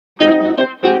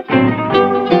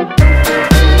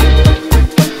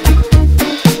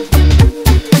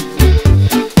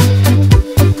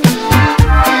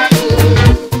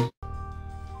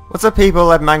What's up people,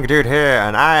 EpicMangoDude here,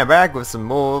 and I am back with some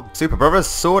more Superbrothers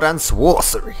Sword and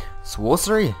Sworcery.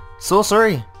 Sworcery?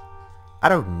 Sorcery? I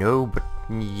don't know, but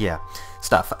yeah,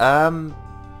 stuff.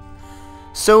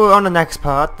 So on the next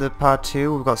part, the part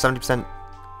 2, we've got 70%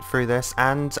 through this,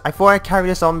 and I thought I'd carry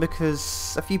this on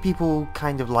because a few people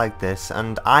kind of like this,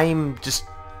 and I'm just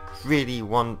really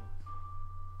want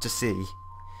to see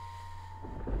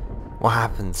what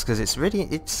happens, because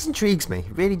it just intrigues me,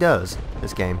 it really does,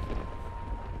 this game.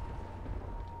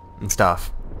 And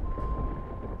stuff.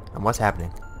 And what's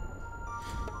happening?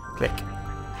 Click.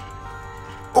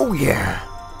 Oh yeah!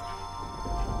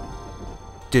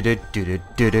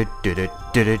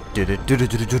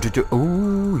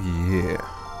 Oh yeah.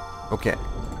 Okay.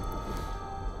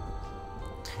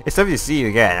 It's lovely to see you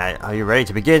again. Are you ready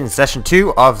to begin session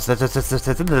 2 of EP?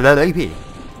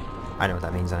 I know what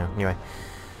that means, I know. Anyway.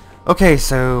 Okay,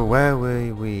 so where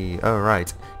were we? Oh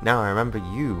right. Now I remember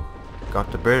you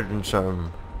got the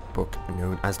burdensome book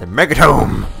known as the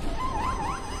Megatome.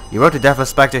 You wrote the deathless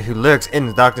spectre who lurks in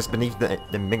the darkness beneath the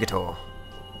Megator.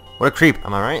 What a creep,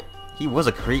 am I right? He was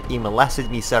a creep. He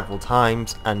molested me several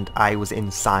times and I was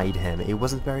inside him. It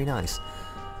wasn't very nice.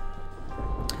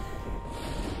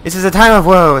 This is a time of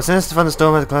woe. A sinister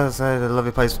thunderstorm has clouded a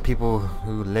lovely place for people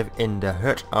who live in the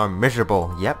hurt are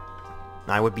miserable. Yep,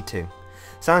 I would be too.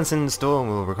 Silence in the storm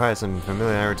will require some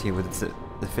familiarity with the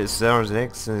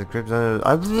Physionics,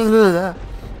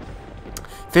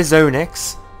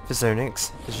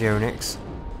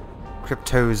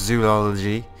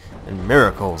 cryptozoology, and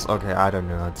miracles. Okay, I don't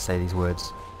know how to say these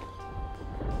words.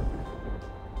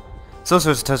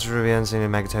 Sorcerers touch the ruby unseen in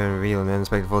Megatone reveal and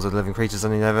unexpected force of living creatures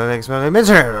and never makes me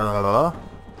misery.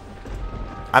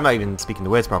 I'm not even speaking the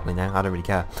words properly now, I don't really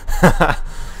care.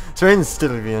 Strange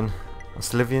Stilvian.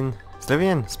 Slivian?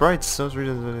 Sprites, sorcery,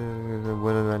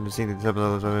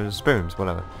 spoons,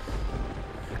 whatever.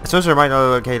 A sorcerer might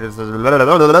not locate as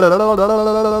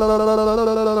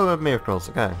miracles,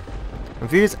 okay.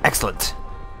 Confused? Excellent.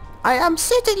 I am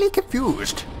certainly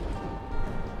confused.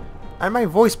 And my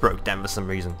voice broke down for some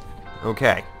reason.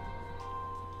 Okay.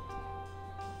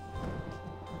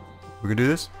 We're gonna do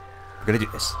this? We're gonna do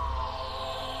this.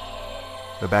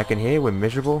 We're back in here, we're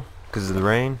miserable because of the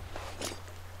rain.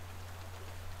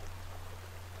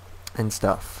 And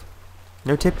stuff.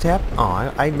 No tip tap?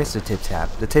 Oh, I missed a tip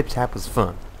tap. The tip tap was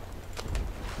fun.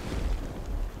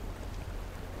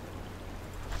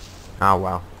 Oh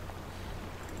wow.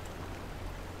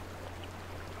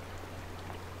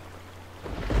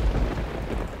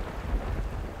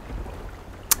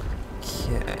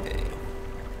 Okay.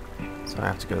 So I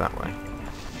have to go that way.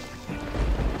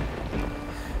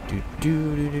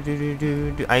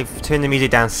 I've turned the music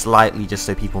down slightly just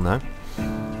so people know.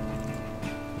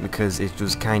 Because it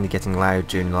was kind of getting loud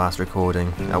during the last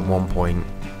recording at one point,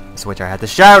 so which I had to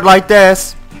shout like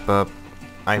this, but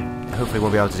I hopefully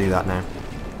won't be able to do that now.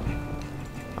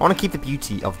 I want to keep the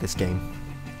beauty of this game.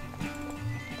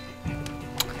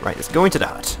 Right, let's go into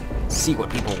that. See what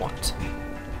people want.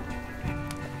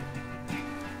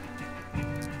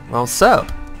 Well,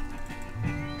 sup?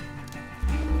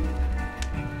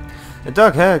 The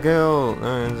dark-haired girl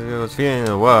was feeling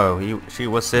the woe. She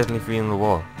was certainly feeling the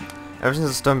war. Ever since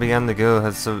the storm began, the girl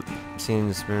has seen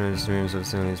the rooms of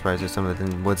similar sprites or some of the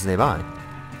woods nearby.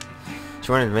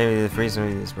 She wondered maybe the freezing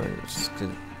of these sprites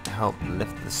could help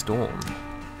lift the storm.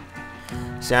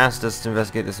 She asked us to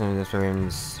investigate the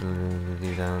rooms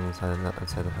down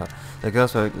outside the hut. The girl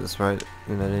spoke to the sprite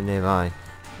nearby,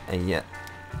 and yet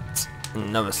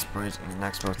another sprite in the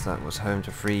next box that was home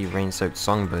to 3 rain-soaked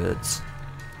songbirds.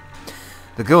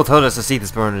 The girl told us to see the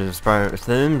sprite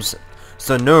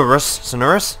sonorous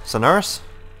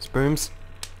spooms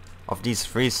of these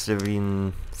 3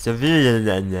 civilian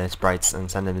sprites and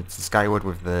send them to skyward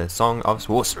with the song of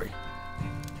Sworcery.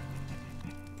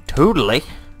 Totally.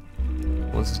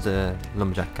 What's the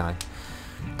lumberjack guy?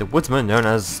 The woodsman known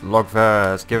as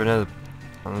Logfair has given us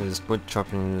his wood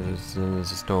chopping in the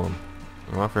storm.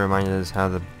 Logfair reminded us how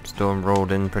the storm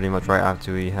rolled in pretty much right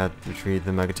after we had retrieved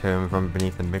the Megatome from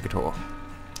beneath the Megator.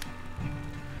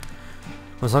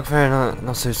 Was Logfair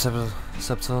not so subtle,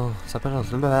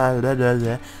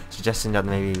 suggesting that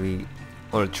maybe we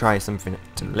ought to try something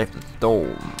to lift the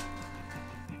storm.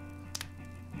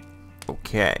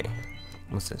 Okay.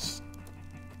 What's this?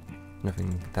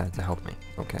 Nothing there to help me.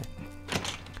 Okay.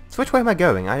 So which way am I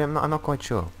going? I'm not quite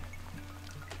sure.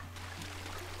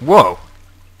 Whoa!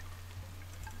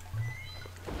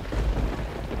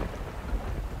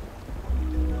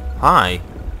 Hi.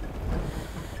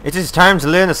 It is time to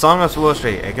learn the Song of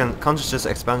Sworcery, a conscious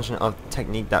expansion of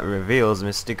technique that reveals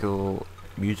mystical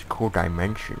musical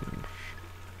dimensions.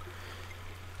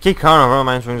 Keep calm, our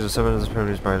mind swings to seven of the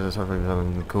produce prizes, hopefully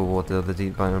having the cool water of the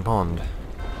deep bottom pond.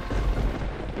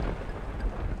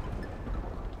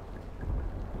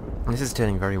 This is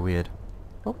turning very weird.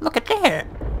 Oh, look at that!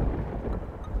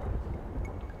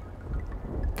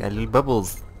 Got little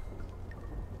bubbles.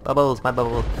 Bubbles, my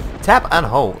bubbles. Tap and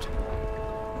hold.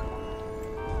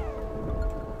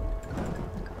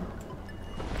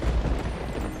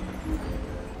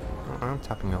 I'm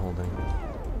tapping and holding.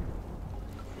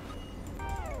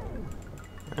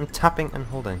 I'm tapping and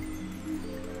holding.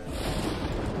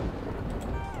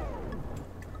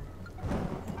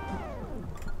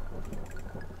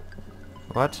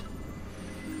 What?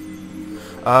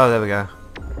 Oh, there we go.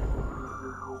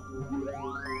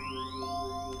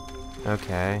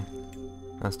 Okay.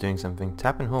 That's doing something.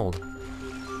 Tap and hold.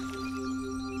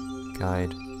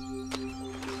 Guide.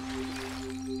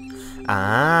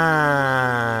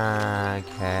 Ah,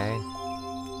 okay.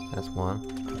 That's one.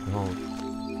 Tap and hold.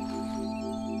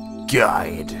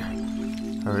 Guide.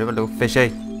 Hurry up, little fishy.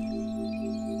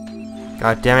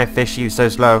 God damn it, fishy, you so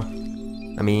slow.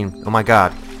 I mean, oh my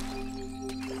god.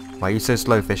 Why are you so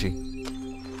slow, fishy?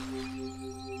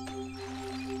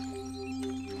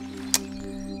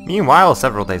 Meanwhile,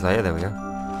 several days later, there we go.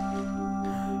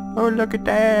 Oh, look at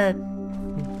that!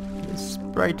 This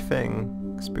sprite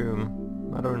thing. Spoon.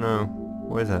 I don't know.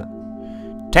 What is it?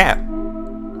 Tap!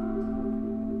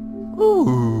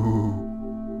 Ooh!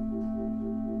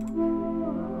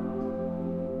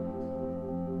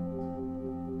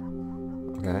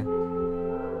 Okay.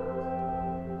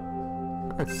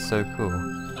 That's so cool.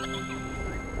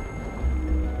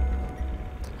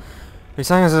 We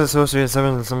sang as a sorcery at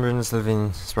seven slumberous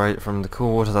living sprite from the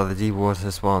cool waters of the deep water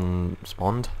pond.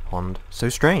 So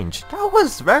strange. That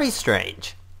was very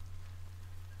strange.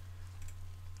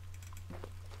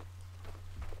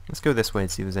 Let's go this way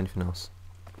and see if there's anything else.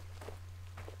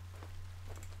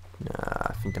 Nah,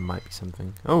 I think there might be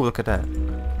something. Oh, look at that.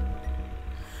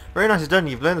 Very nicely done.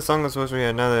 You've learned the song of sorcery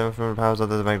and now the powers of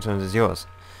the megaton is yours.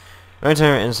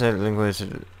 Enter insert language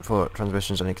for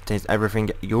transmissions and it contains everything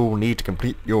you'll need to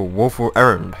complete your woeful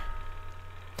errand.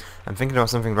 I'm thinking of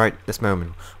something right this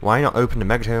moment. Why not open the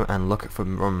megatome and look for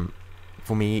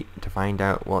me to find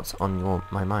out what's on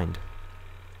my mind?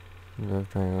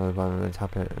 Tap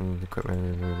it and the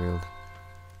equipment is revealed.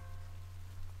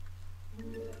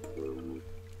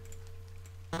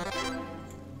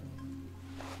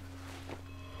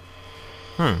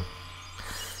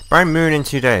 Bright moon in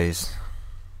 2 days.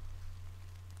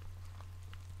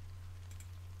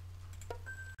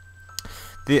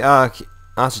 The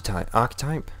archetype?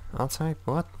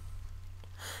 What?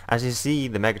 As you see,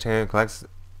 the megatome collects...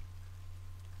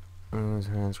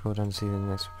 scroll down to see the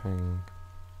next thing.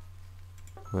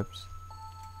 Whoops.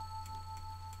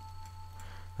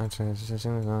 In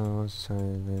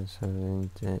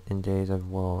days of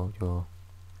war,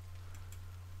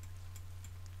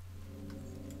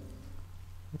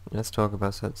 let's talk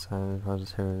about set side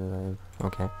projects here.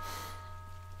 Okay.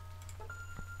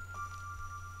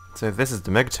 So if this is the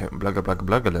megatome, blugga blugga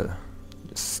blugga,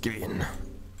 Skivian.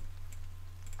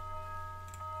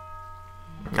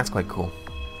 That's quite cool.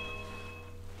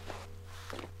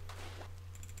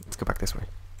 Let's go back this way.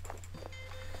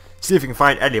 See if we can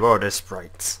find any more of the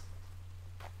sprites.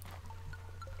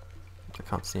 I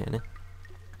can't see any.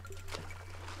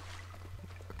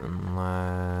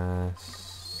 Unless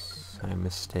I'm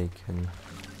mistaken.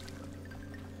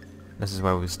 This is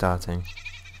where we're starting.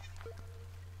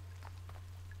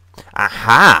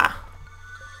 Aha!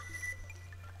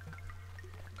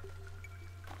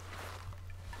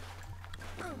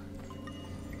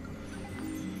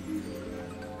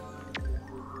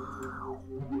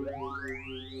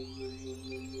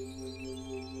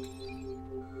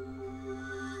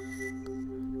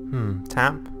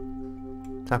 Tap?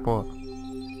 Tap what?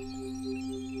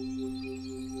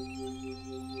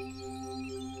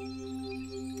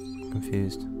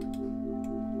 Confused.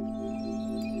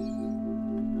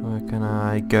 Where can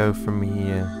I go from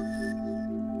here?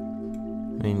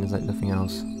 I mean, there's like nothing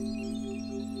else.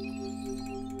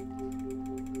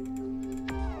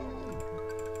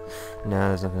 No,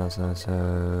 there's nothing else there,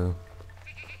 so...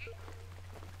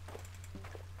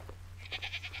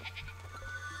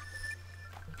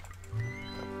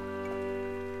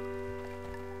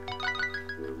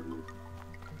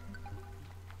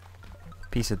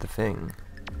 Piece of the thing.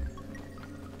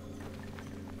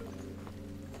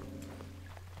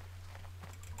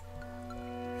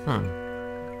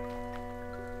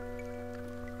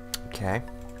 Okay.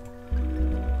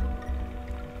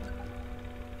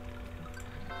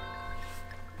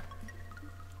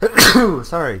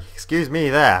 Sorry, excuse me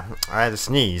there. I had a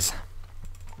sneeze.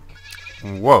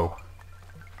 Whoa.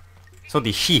 So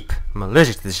the sheep. I'm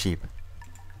allergic to the sheep.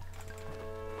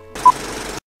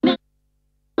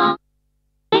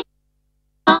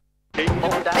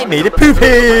 I made it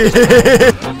poopy!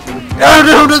 Oh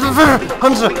no,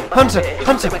 Hunter! Hunter!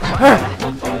 Hunter!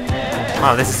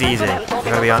 Wow, this is easy. I'm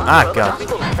gonna be on. Ah,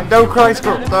 God. No, Christ,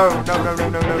 no, no, no, no, no,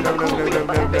 no, no, no, no, no, no,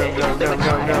 no, no, no,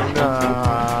 no, no,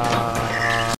 no.